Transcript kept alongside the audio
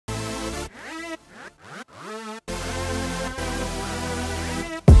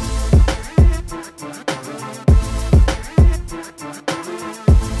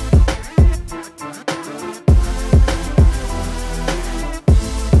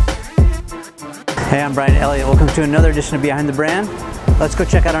Hey, I'm Brian Elliott. Welcome to another edition of Behind the Brand. Let's go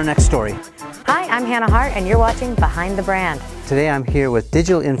check out our next story. Hi, I'm Hannah Hart, and you're watching Behind the Brand. Today I'm here with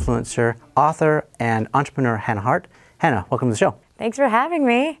digital influencer, author, and entrepreneur Hannah Hart. Hannah, welcome to the show. Thanks for having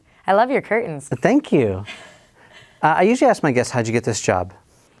me. I love your curtains. Thank you. I usually ask my guests, how'd you get this job?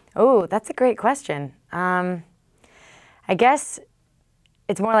 Oh, that's a great question. I guess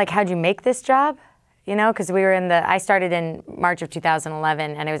it's more like, how'd you make this job? You know, because I started in March of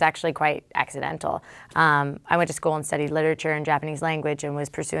 2011, and it was actually quite accidental. I went to school and studied literature and Japanese language and was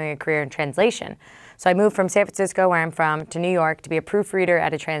pursuing a career in translation. So I moved from San Francisco, where I'm from, to New York to be a proofreader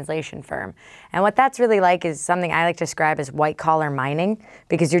at a translation firm. And what that's really like is something I like to describe as white-collar mining,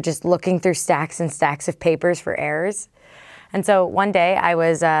 because you're just looking through stacks and stacks of papers for errors. And so one day I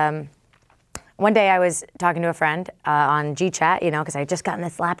was talking to a friend on GChat, you know, because I had just gotten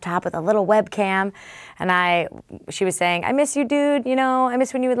this laptop with a little webcam, and she was saying, "I miss you, dude. You know, I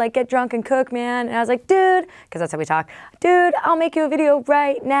miss when you would like get drunk and cook, man." And I was like, "Dude," because that's how we talk. "Dude, I'll make you a video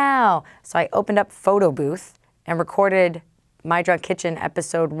right now." So I opened up Photo Booth and recorded My Drunk Kitchen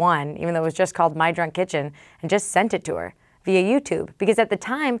episode 1, even though it was just called My Drunk Kitchen, and just sent it to her via YouTube, because at the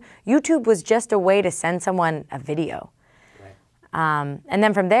time YouTube was just a way to send someone a video. And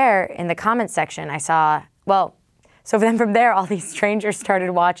then from there, in the comments section, from there, all these strangers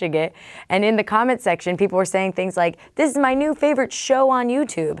started watching it. And in the comments section, people were saying things like, "This is my new favorite show on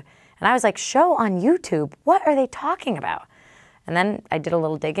YouTube." And I was like, "Show on YouTube? What are they talking about?" And then I did a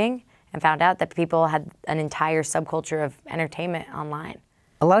little digging and found out that people had an entire subculture of entertainment online.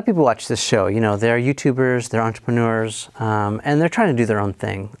 A lot of people watch this show. You know, they're YouTubers, they're entrepreneurs, and they're trying to do their own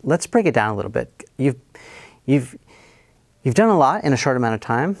thing. Let's break it down a little bit. You've done a lot in a short amount of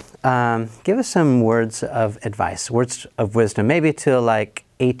time. Give us some words of advice, words of wisdom, maybe to like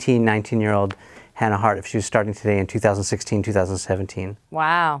 18, 19-year-old Hannah Hart if she was starting today in 2016, 2017.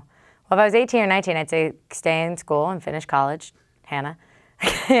 Wow. Well, if I was 18 or 19, I'd say stay in school and finish college, Hannah.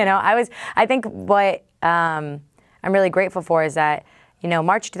 You know, I think what I'm really grateful for is that, you know,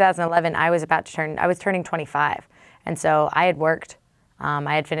 March 2011, I was turning 25. And so I had worked,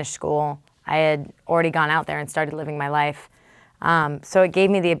 I had finished school, I had already gone out there and started living my life. So it gave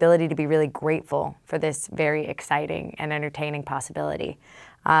me the ability to be really grateful for this very exciting and entertaining possibility.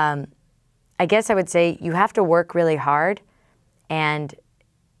 I guess I would say you have to work really hard, and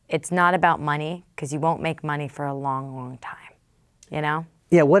it's not about money, because you won't make money for a long, long time, you know?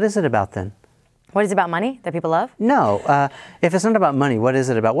 Yeah, what is it about then? What is it about money that people love? No, if it's not about money, what is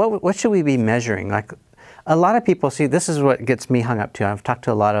it about? What should we be measuring? Like, a lot of people, see, this is what gets me hung up too. I've talked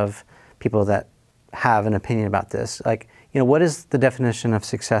to a lot of people that have an opinion about this. Like, you know, what is the definition of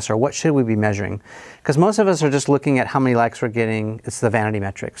success, or what should we be measuring? Because most of us are just looking at how many likes we're getting. It's the vanity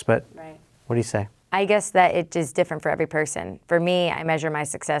metrics, but right. What do you say? I guess that it is different for every person. For me, I measure my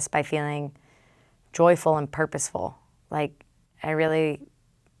success by feeling joyful and purposeful. Like,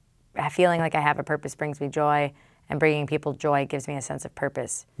 feeling like I have a purpose brings me joy, and bringing people joy gives me a sense of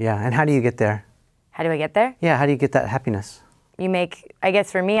purpose. Yeah, and how do you get there? How do I get there? Yeah, how do you get that happiness? I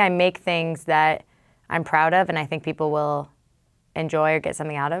guess for me, I make things that I'm proud of and I think people will enjoy or get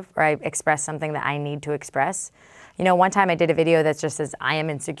something out of, or I express something that I need to express. You know, one time I did a video that just says, "I am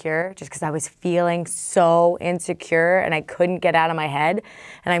insecure," just because I was feeling so insecure and I couldn't get out of my head.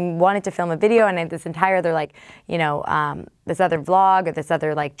 And I wanted to film a video, and I had this entire other, like, you know, this other vlog or this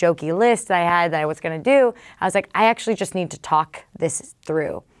other like jokey list that I had that I was gonna do. I was like, I actually just need to talk this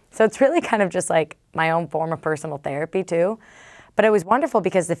through. So it's really kind of just like my own form of personal therapy too. But it was wonderful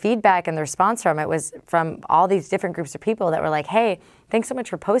because the feedback and the response from it was from all these different groups of people that were like, "Hey, thanks so much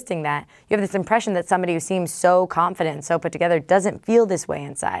for posting that. You have this impression that somebody who seems so confident and so put together doesn't feel this way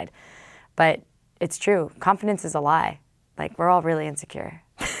inside." But it's true. Confidence is a lie. Like, we're all really insecure.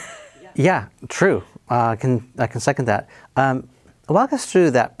 Yeah, true. I can second that. Walk us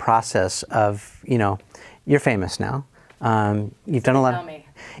through that process of, you know, you're famous now. You've done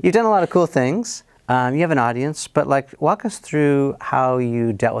a lot of cool things. You have an audience, but like, walk us through how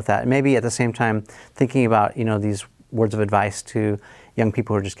you dealt with that. And maybe at the same time, thinking about, you know, these words of advice to young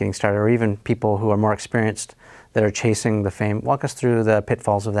people who are just getting started, or even people who are more experienced that are chasing the fame. Walk us through the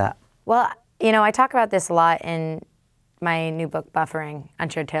pitfalls of that. Well, you know, I talk about this a lot in my new book, Buffering,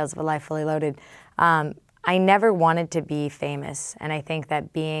 Unshared Tales of a Life Fully Loaded. I never wanted to be famous, and I think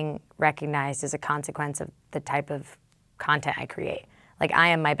that being recognized is a consequence of the type of content I create. Like, I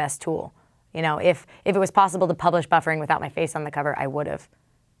am my best tool. You know, if it was possible to publish Buffering without my face on the cover, I would have,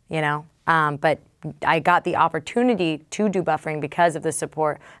 you know. But I got the opportunity to do Buffering because of the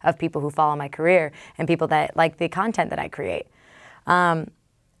support of people who follow my career and people that like the content that I create.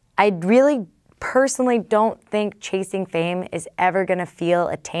 I really personally don't think chasing fame is ever gonna feel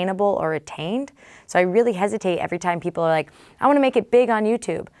attainable or attained. So I really hesitate every time people are like, I wanna make it big on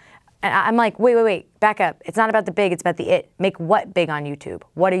YouTube. And I'm like, wait, back up. It's not about the big, it's about the it. Make what big on YouTube?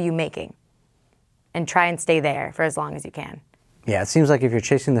 What are you making? And try and stay there for as long as you can. Yeah, it seems like if you're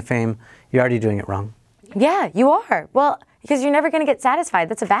chasing the fame, you're already doing it wrong. Yeah, you are. Well, because you're never gonna get satisfied.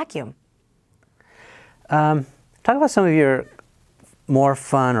 That's a vacuum. Talk about some of your more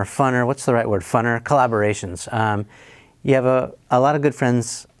fun or funner, what's the right word, funner collaborations. You have a lot of good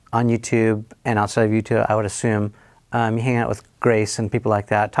friends on YouTube and outside of YouTube, I would assume. You hang out with Grace and people like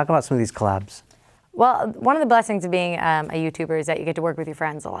that. Talk about some of these collabs. Well, one of the blessings of being a YouTuber is that you get to work with your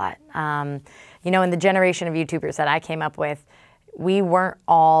friends a lot. You know, in the generation of YouTubers that I came up with, we weren't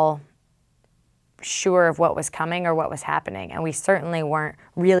all sure of what was coming or what was happening, and we certainly weren't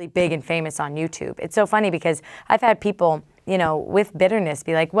really big and famous on YouTube. It's so funny because I've had people, you know, with bitterness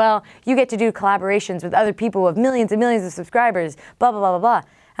be like, well, you get to do collaborations with other people with millions and millions of subscribers, blah, blah, blah, blah, blah.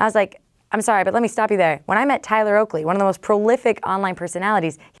 And I was like, I'm sorry, but let me stop you there. When I met Tyler Oakley, one of the most prolific online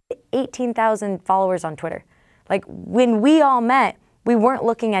personalities, he had 18,000 followers on Twitter. Like, when we all met, we weren't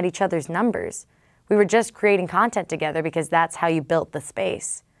looking at each other's numbers. We were just creating content together because that's how you built the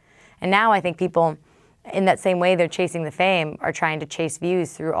space. And now I think people, in that same way they're chasing the fame, are trying to chase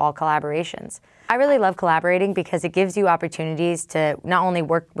views through all collaborations. I really love collaborating because it gives you opportunities to not only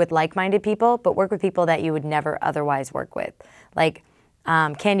work with like-minded people, but work with people that you would never otherwise work with. Like,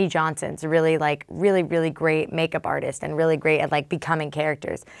 Candy Johnson's a really great makeup artist and really great at like becoming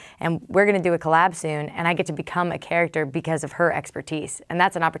characters. And we're gonna do a collab soon, and I get to become a character because of her expertise. And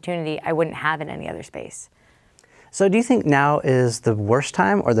that's an opportunity I wouldn't have in any other space. So do you think now is the worst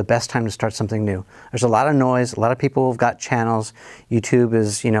time or the best time to start something new? There's a lot of noise, a lot of people have got channels. YouTube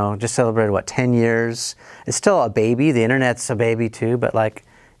is, you know, just celebrated, what, 10 years? It's still a baby, the internet's a baby too, but like,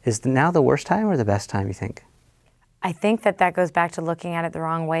 is now the worst time or the best time, you think? I think that goes back to looking at it the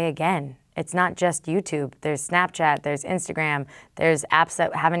wrong way again. It's not just YouTube. There's Snapchat, there's Instagram, there's apps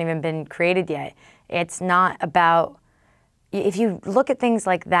that haven't even been created yet. It's not about, if you look at things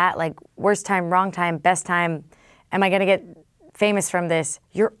like that, like worst time, wrong time, best time, am I gonna get famous from this?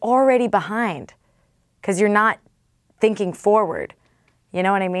 You're already behind because you're not thinking forward. You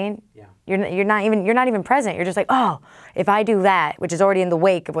know what I mean? Yeah. You're not even present. You're just like, oh, if I do that, which is already in the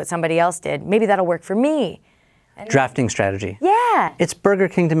wake of what somebody else did, maybe that'll work for me. And drafting strategy. Yeah. It's Burger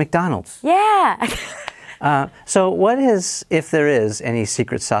King to McDonald's. Yeah. So what is, if there is any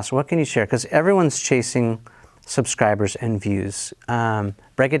secret sauce, what can you share? Because everyone's chasing subscribers and views.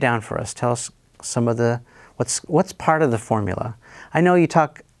 Break it down for us. Tell us some of the, what's part of the formula? I know you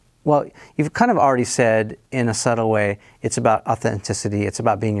talk, well, you've kind of already said in a subtle way, it's about authenticity, it's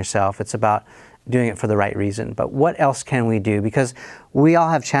about being yourself, it's about doing it for the right reason. But what else can we do? Because we all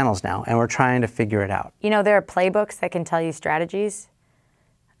have channels now and we're trying to figure it out. You know, there are playbooks that can tell you strategies.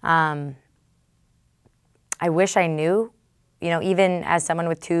 I wish I knew, you know, even as someone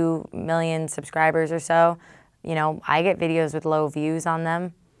with 2 million subscribers or so, you know, I get videos with low views on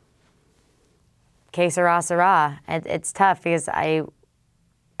them. Que sera, sera. It's tough because I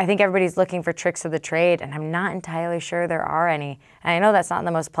think everybody's looking for tricks of the trade, and I'm not entirely sure there are any. And I know that's not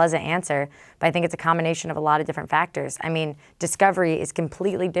the most pleasant answer, but I think it's a combination of a lot of different factors. I mean, discovery is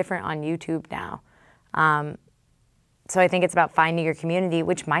completely different on YouTube now. So I think it's about finding your community,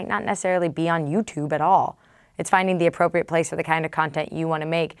 which might not necessarily be on YouTube at all. It's finding the appropriate place for the kind of content you want to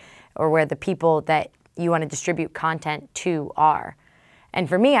make, or where the people that you want to distribute content to are. And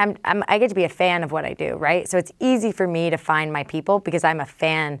for me, I get to be a fan of what I do, right? So it's easy for me to find my people because I'm a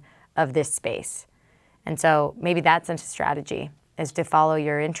fan of this space. And so maybe that's a strategy, is to follow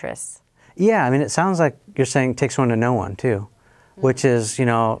your interests. Yeah, I mean, it sounds like you're saying it takes one to know one too, which is, you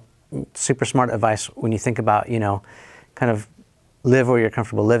know, super smart advice when you think about, you know, kind of live where you're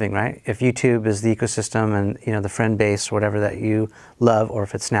comfortable living, right? If YouTube is the ecosystem and, you know, the friend base, whatever that you love, or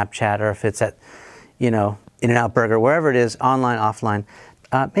if it's Snapchat, or if it's at, you know, In-N-Out Burger, wherever it is, online, offline.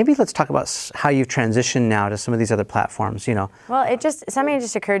 Maybe let's talk about how you've transitioned now to some of these other platforms, you know. Well, something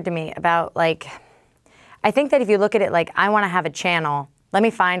just occurred to me about, like, I think that if you look at it like, I want to have a channel, let me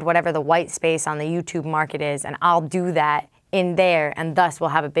find whatever the white space on the YouTube market is, and I'll do that in there, and thus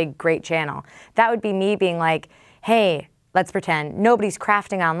we'll have a big, great channel. That would be me being like, hey, let's pretend nobody's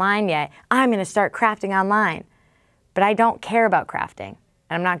crafting online yet. I'm going to start crafting online. But I don't care about crafting,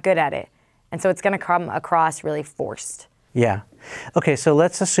 and I'm not good at it. And so it's going to come across really forced. Yeah. Okay, so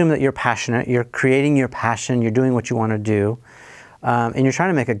let's assume that you're passionate, you're creating your passion, you're doing what you want to do, and you're trying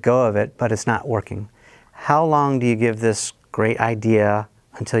to make a go of it, but it's not working. How long do you give this great idea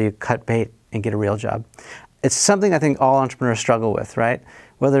until you cut bait and get a real job? It's something I think all entrepreneurs struggle with, right?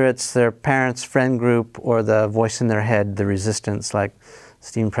 whether it's their parents' friend group or the voice in their head, the resistance, like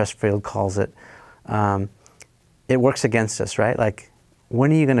Stephen Pressfield calls it, it works against us, right? Like,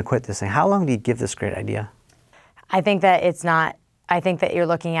 when are you going to quit this thing? How long do you give this great idea? I think that it's not, I think that you're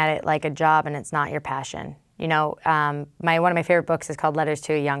looking at it like a job and it's not your passion. You know, one of my favorite books is called Letters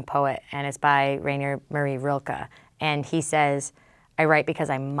to a Young Poet, and it's by Rainer Marie Rilke. And he says, I write because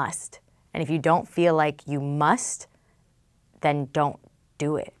I must. And if you don't feel like you must, then don't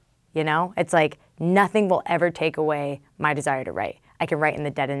do it. You know, it's like nothing will ever take away my desire to write. I can write in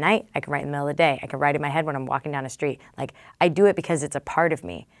the dead of night. I can write in the middle of the day. I can write in my head when I'm walking down a street. Like, I do it because it's a part of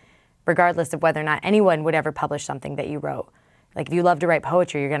me, regardless of whether or not anyone would ever publish something that you wrote. Like, if you love to write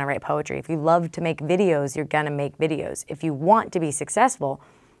poetry, you're going to write poetry. If you love to make videos, you're going to make videos. If you want to be successful,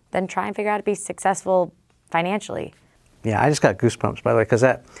 then try and figure out how to be successful financially. Yeah, I just got goosebumps, by the way, because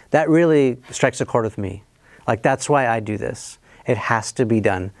that really strikes a chord with me. Like, that's why I do this. It has to be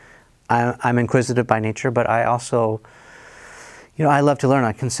done. I'm inquisitive by nature, but I also, you know, I love to learn.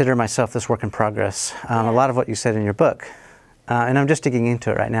 I consider myself this work in progress. A lot of what you said in your book, and I'm just digging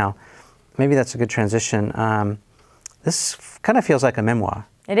into it right now. Maybe that's a good transition. This kind of feels like a memoir.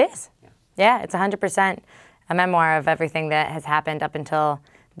 It is. Yeah, it's 100% a memoir of everything that has happened up until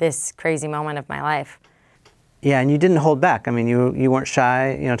this crazy moment of my life. Yeah, and you didn't hold back. I mean, you weren't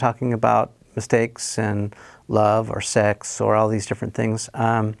shy, you know, talking about mistakes and love or sex or all these different things.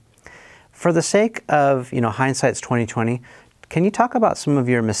 For the sake of, you know, hindsight's 2020, can you talk about some of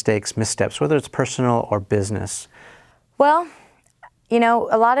your mistakes, missteps, whether it's personal or business? Well, you know,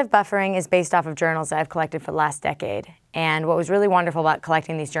 a lot of buffering is based off of journals that I've collected for the last decade. And what was really wonderful about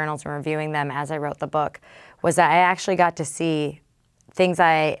collecting these journals and reviewing them as I wrote the book was that I actually got to see things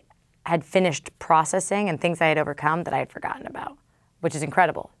I had finished processing and things I had overcome that I had forgotten about, which is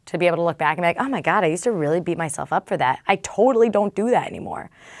incredible to be able to look back and be like, oh my God, I used to really beat myself up for that. I totally don't do that anymore.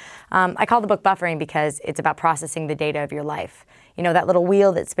 I call the book buffering because it's about processing the data of your life. You know, that little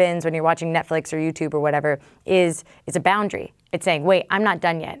wheel that spins when you're watching Netflix or YouTube or whatever it's a boundary. It's saying, wait, I'm not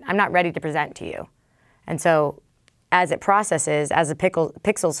done yet. I'm not ready to present to you. And so as it processes, as the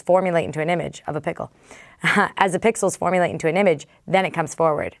pixels formulate into an image of a pickle, as the pixels formulate into an image, then it comes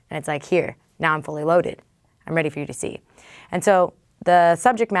forward. And it's like, here, now I'm fully loaded. I'm ready for you to see. And so the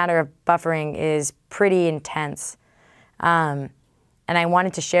subject matter of buffering is pretty intense. And I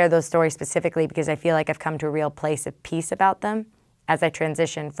wanted to share those stories specifically because I feel like I've come to a real place of peace about them as I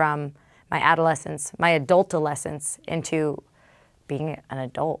transition from my adolescence, my adultolescence, into being an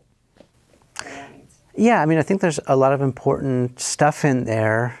adult. Yeah, I mean, I think there's a lot of important stuff in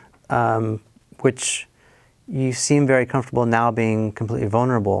there, which you seem very comfortable now being completely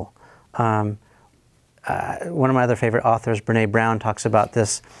vulnerable. One of my other favorite authors, Brene Brown, talks about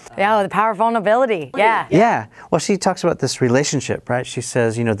this. Yeah, the power of vulnerability. Yeah. Yeah. Well, she talks about this relationship, right? She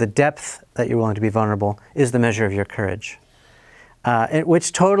says, you know, the depth that you're willing to be vulnerable is the measure of your courage,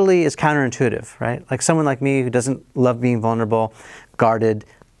 which totally is counterintuitive, right? Like someone like me who doesn't love being vulnerable, guarded,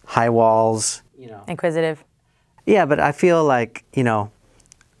 high walls, you know. Inquisitive. Yeah, but I feel like, you know,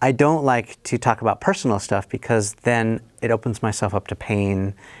 I don't like to talk about personal stuff because then it opens myself up to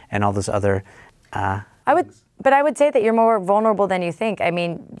pain and all those other I would say that you're more vulnerable than you think. I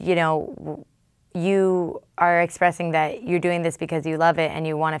mean, you know, you are expressing that you're doing this because you love it and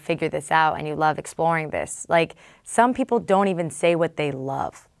you want to figure this out and you love exploring this. Like, some people don't even say what they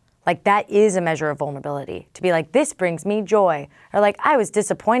love. Like, that is a measure of vulnerability. To be like, this brings me joy. Or like, I was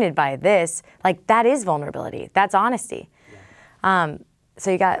disappointed by this. Like, that is vulnerability. That's honesty. Yeah.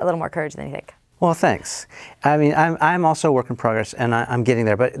 So you got a little more courage than you think. Well, thanks. I mean, I'm also a work in progress and I'm getting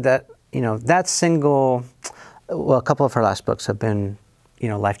there. But that, you know, that single, well, a couple of her last books have been, you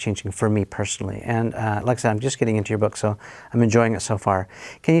know, life-changing for me personally. And like I said, I'm just getting into your book, so I'm enjoying it so far.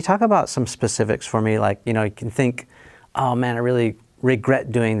 Can you talk about some specifics for me? Like, you know, you can think, oh man, I really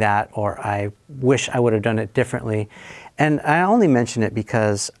regret doing that, or I wish I would have done it differently. And I only mention it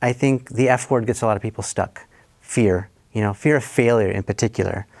because I think the F word gets a lot of people stuck. Fear, you know, fear of failure in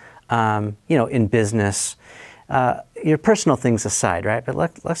particular, you know, in business. Your personal things aside, right? But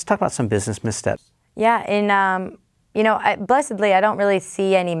let's talk about some business missteps. Yeah, you know, blessedly, I don't really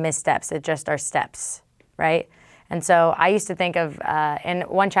see any missteps. It just are steps, right? And so I used to think of, in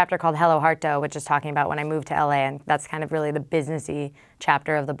one chapter called Hello Harto, which is talking about when I moved to LA, and that's kind of really the businessy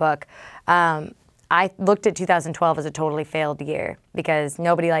chapter of the book. I looked at 2012 as a totally failed year because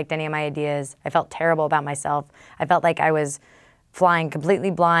nobody liked any of my ideas. I felt terrible about myself. I felt like I was flying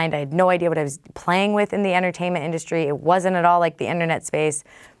completely blind. I had no idea what I was playing with in the entertainment industry. It wasn't at all like the internet space.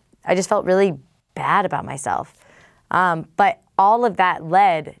 I just felt really bad about myself. But all of that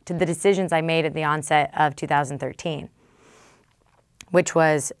led to the decisions I made at the onset of 2013. which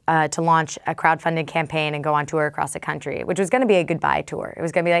was to launch a crowdfunding campaign and go on tour across the country, which was going to be a goodbye tour. It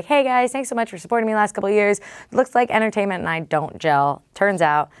was going to be like, hey guys, thanks so much for supporting me the last couple of years. It looks like entertainment and I don't gel, turns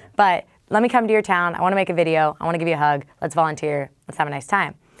out, but let me come to your town. I want to make a video. I want to give you a hug. Let's volunteer. Let's have a nice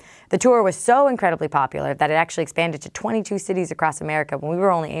time. The tour was so incredibly popular that it actually expanded to 22 cities across America when we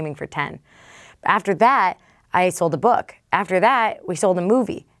were only aiming for 10. After that, I sold a book. After that, we sold a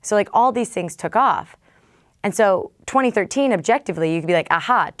movie. So like all these things took off. And so 2013, objectively, you could be like,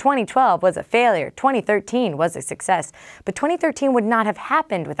 aha, 2012 was a failure. 2013 was a success. But 2013 would not have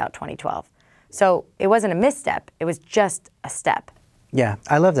happened without 2012. So it wasn't a misstep. It was just a step. Yeah,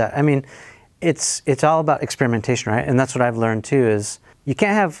 I love that. I mean, it's all about experimentation, right? And that's what I've learned too, is you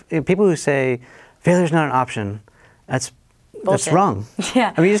can't have people who say failure's not an option. That's wrong.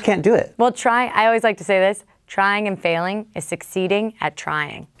 Yeah. I mean, you just can't do it. Well, I always like to say this, trying and failing is succeeding at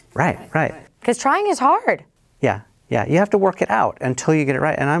trying. Right. Because trying is hard. Yeah. You have to work it out until you get it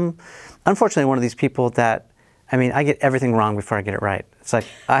right. And I'm unfortunately one of these people that, I mean, I get everything wrong before I get it right. It's like,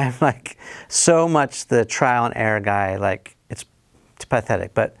 I'm like so much the trial and error guy, like it's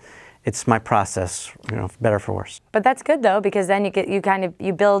pathetic, but it's my process, you know, better for worse. But that's good though, because then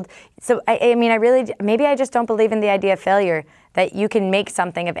you build. So I mean, maybe I just don't believe in the idea of failure, that you can make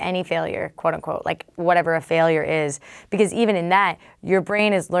something of any failure, quote unquote, like whatever a failure is. Because even in that, your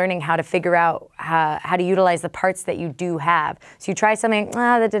brain is learning how to figure out how to utilize the parts that you do have. So you try something,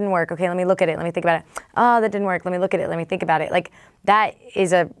 that didn't work. Okay, let me look at it. Let me think about it. Oh, that didn't work. Let me look at it. Let me think about it. Like that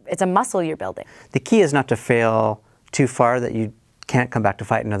is it's a muscle you're building. The key is not to fail too far that you can't come back to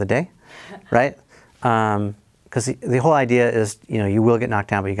fight another day, right? Because the whole idea is, you know, you will get knocked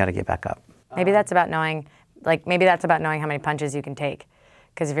down, but you got to get back up. Maybe that's about knowing, maybe that's about knowing how many punches you can take.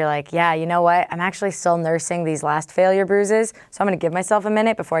 Because if you're like, yeah, you know what? I'm actually still nursing these last failure bruises, so I'm going to give myself a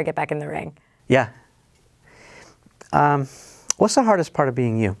minute before I get back in the ring. Yeah. What's the hardest part of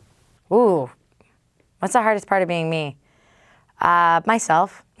being you? Ooh, what's the hardest part of being me?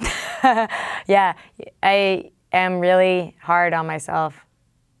 Myself. Yeah, I am really hard on myself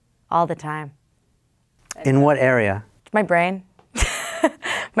all the time. In what area? My brain.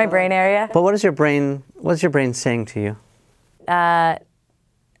 My brain area. But what's your brain saying to you?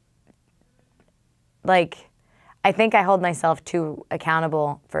 Like, I think I hold myself too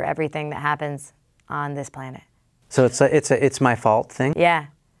accountable for everything that happens on this planet. So it's my fault thing? Yeah,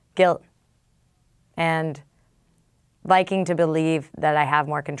 guilt. And liking to believe that I have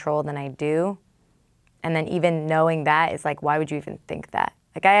more control than I do. And then even knowing that, it's like, why would you even think that?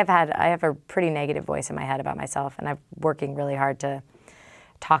 Like I have a pretty negative voice in my head about myself, and I'm working really hard to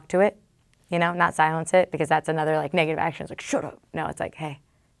talk to it, you know, not silence it, because that's another like negative action. It's like, shut up. No, it's like, hey,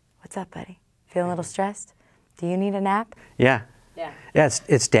 what's up, buddy? Feeling a little stressed? Do you need a nap? Yeah. Yeah,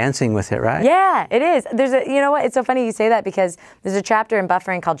 it's dancing with it, right? Yeah, it is. You know what? It's so funny you say that, because there's a chapter in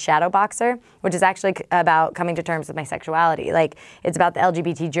Buffering called Shadow Boxer, which is actually about coming to terms with my sexuality. Like, it's about the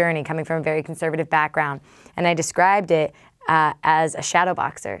LGBT journey, coming from a very conservative background. And I described it as a shadow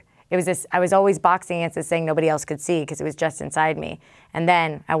boxer. It was this, I was always boxing against this thing nobody else could see because it was just inside me. And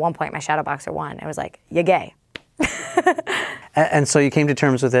then at one point my shadow boxer won. It was like, you're gay. And so you came to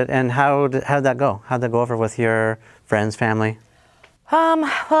terms with it, and how'd that go? How'd that go over with your friends, family?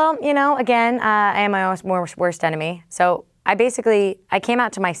 Well, you know, again, I am my own worst enemy. So I came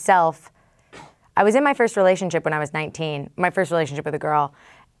out to myself. I was in my first relationship when I was 19, my first relationship with a girl.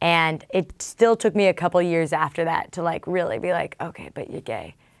 And it still took me a couple years after that to like really be like, okay, but you're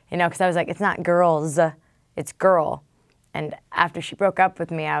gay. You know, because I was like, it's not girls, it's girl. And after she broke up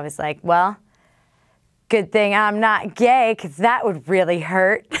with me, I was like, well, good thing I'm not gay, because that would really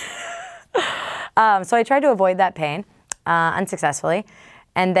hurt. So I tried to avoid that pain. Unsuccessfully.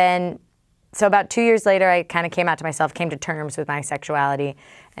 And then, so about 2 years later, I kind of came out to myself, came to terms with my sexuality.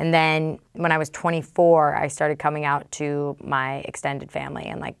 And then when I was 24, I started coming out to my extended family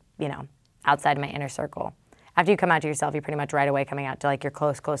and like, you know, outside of my inner circle. After you come out to yourself, you're pretty much right away coming out to like your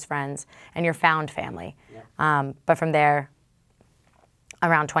close friends and your found family. Yeah. But from there,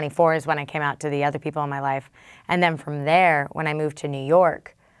 around 24 is when I came out to the other people in my life. And then from there, when I moved to New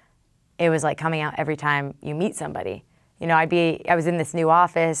York, it was like coming out every time you meet somebody. You know, I was in this new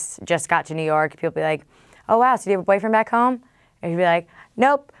office, just got to New York. People be like, oh, wow, so do you have a boyfriend back home? And you'd be like,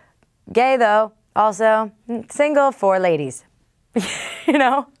 nope, gay though, also single for ladies, you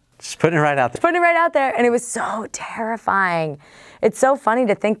know? Just putting it right out there. Just putting it right out there, and it was so terrifying. It's so funny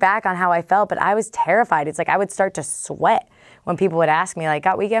to think back on how I felt, but I was terrified. It's like I would start to sweat when people would ask me, like,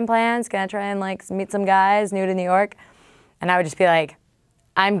 got weekend plans? Can I try and like meet some guys new to New York? And I would just be like,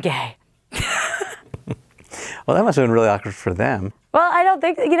 I'm gay. Well, that must have been really awkward for them. Well, I don't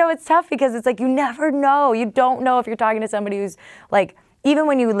think, you know, it's tough because it's like you never know. You don't know if you're talking to somebody who's like, even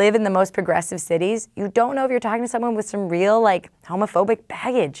when you live in the most progressive cities, you don't know if you're talking to someone with some real like homophobic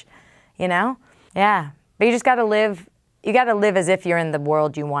baggage, you know? Yeah, but you just gotta live, you gotta live as if you're in the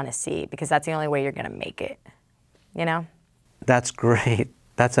world you wanna see because that's the only way you're gonna make it, you know? That's great.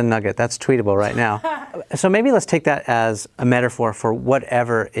 That's a nugget. That's tweetable right now. So maybe let's take that as a metaphor for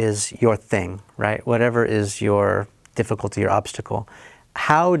whatever is your thing, right? Whatever is your difficulty or obstacle.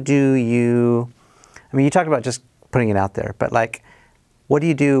 How do you, I mean, you talked about just putting it out there, but like, what do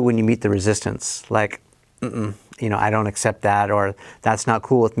you do when you meet the resistance? Like, you know, I don't accept that, or that's not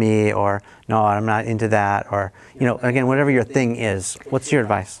cool with me, or no, I'm not into that, or, you know, again, whatever your thing is, what's your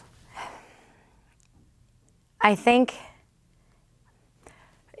advice? I think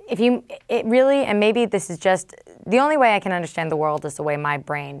if you, it really, and maybe this is just, the only way I can understand the world is the way my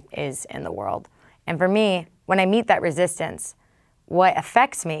brain is in the world. And for me, when I meet that resistance, what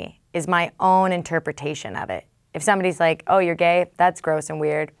affects me is my own interpretation of it. If somebody's like, oh, you're gay, that's gross and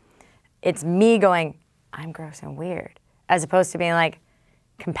weird, it's me going, I'm gross and weird, as opposed to being like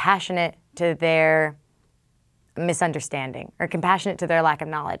compassionate to their misunderstanding or compassionate to their lack of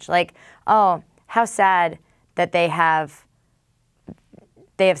knowledge. Like, oh, how sad that they have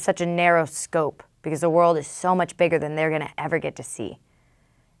such a narrow scope because the world is so much bigger than they're gonna ever get to see.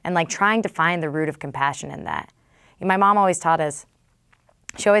 And like trying to find the root of compassion in that. My mom always taught us,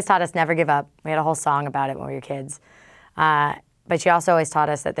 she always taught us never give up. We had a whole song about it when we were kids. But she also always taught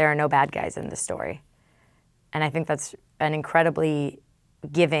us that there are no bad guys in this story. And I think that's an incredibly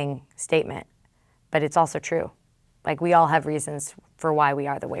giving statement, but it's also true. Like we all have reasons for why we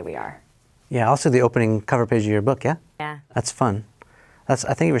are the way we are. Yeah, also the opening cover page of your book, yeah? Yeah. That's fun. I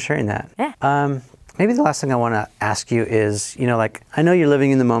think you were sharing that. Yeah. Maybe the last thing I want to ask you is, you know, like, I know you're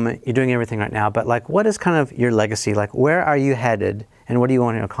living in the moment, you're doing everything right now, but like, what is kind of your legacy? Like, where are you headed and what do you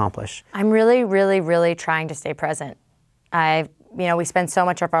want to accomplish? I'm really, really, really trying to stay present. You know, we spend so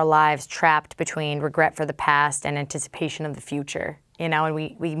much of our lives trapped between regret for the past and anticipation of the future, you know, and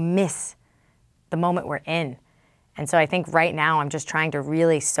we miss the moment we're in. And so I think right now I'm just trying to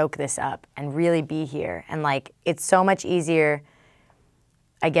really soak this up and really be here. And like, it's so much easier,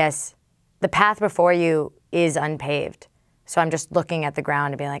 I guess, the path before you is unpaved. So I'm just looking at the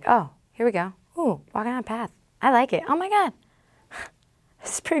ground and being like, oh, here we go. Ooh, walking on a path. I like it. Oh my God.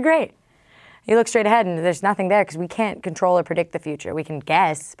 This is pretty great. You look straight ahead and there's nothing there because we can't control or predict the future. We can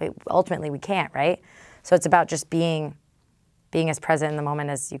guess, but ultimately we can't, right? So it's about just being as present in the moment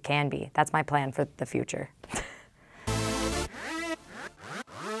as you can be. That's my plan for the future.